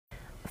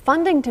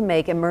Funding to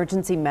make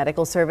emergency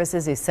medical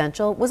services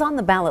essential was on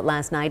the ballot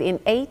last night in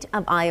 8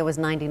 of Iowa's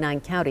 99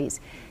 counties.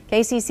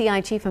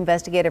 KCCI Chief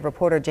Investigative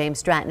Reporter James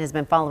Stratton has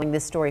been following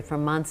this story for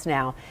months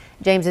now.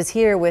 James is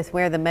here with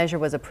where the measure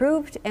was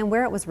approved and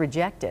where it was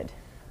rejected.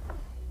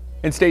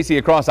 And Stacy,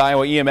 across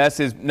Iowa, EMS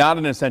is not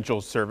an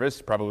essential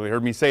service. Probably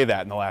heard me say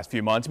that in the last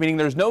few months, meaning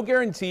there's no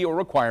guarantee or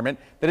requirement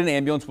that an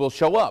ambulance will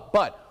show up.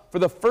 But for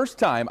the first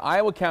time,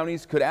 Iowa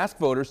counties could ask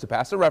voters to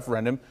pass a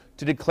referendum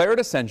to declare it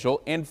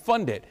essential and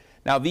fund it.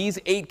 Now, these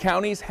 8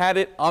 counties had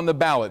it on the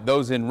ballot.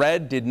 Those in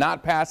red did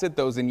not pass it.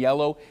 Those in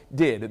yellow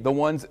did. The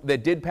ones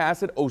that did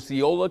pass it,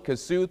 Osceola,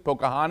 Kossuth,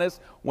 Pocahontas,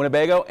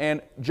 Winnebago,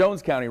 and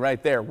Jones County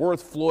right there.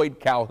 Worth,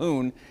 Floyd,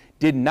 Calhoun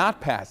did not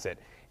pass it.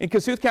 In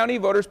Kossuth County,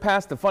 voters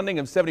passed the funding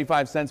of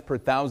 75 cents per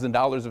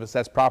 $1,000 of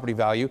assessed property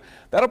value.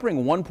 That'll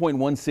bring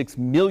 $1.16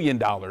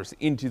 million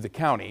into the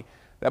county.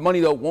 That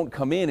money, though, won't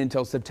come in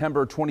until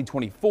September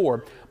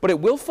 2024, but it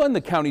will fund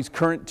the county's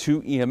current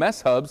 2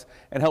 EMS hubs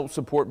and help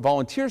support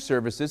volunteer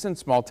services in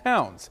small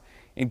towns.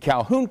 In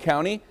Calhoun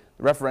County,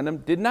 the referendum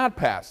did not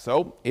pass,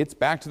 so it's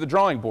back to the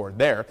drawing board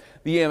there.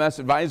 The EMS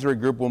advisory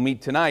group will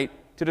meet tonight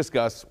to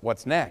discuss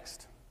what's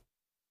next.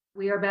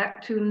 We are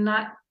back to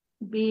not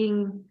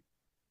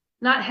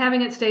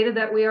having it stated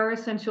that we are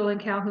essential in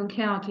Calhoun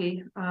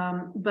County,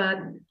 but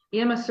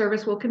EMS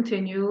service will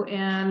continue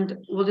and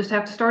we'll just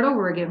have to start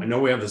over again. I know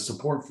we have the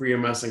support for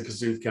EMS in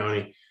Kossuth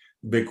County.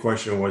 The big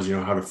question was,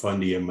 how to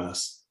fund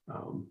EMS.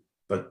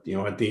 But,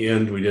 at the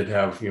end, we did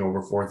have,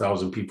 over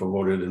 4,000 people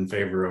voted in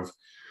favor of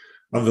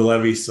the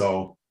levy.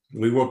 So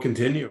we will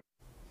continue.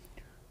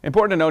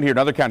 Important to note here,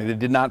 another county that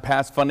did not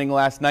pass funding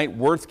last night,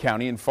 Worth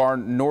County in far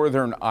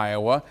northern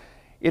Iowa.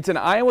 It's an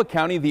Iowa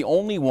county, the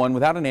only one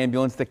without an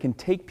ambulance that can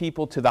take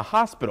people to the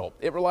hospital.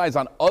 It relies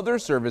on other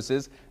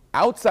services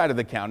outside of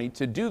the county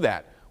to do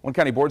that. One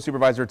county board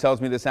supervisor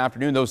tells me this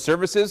afternoon those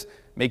services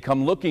may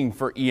come looking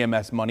for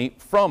EMS money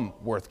from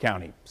Worth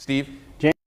County. Steve?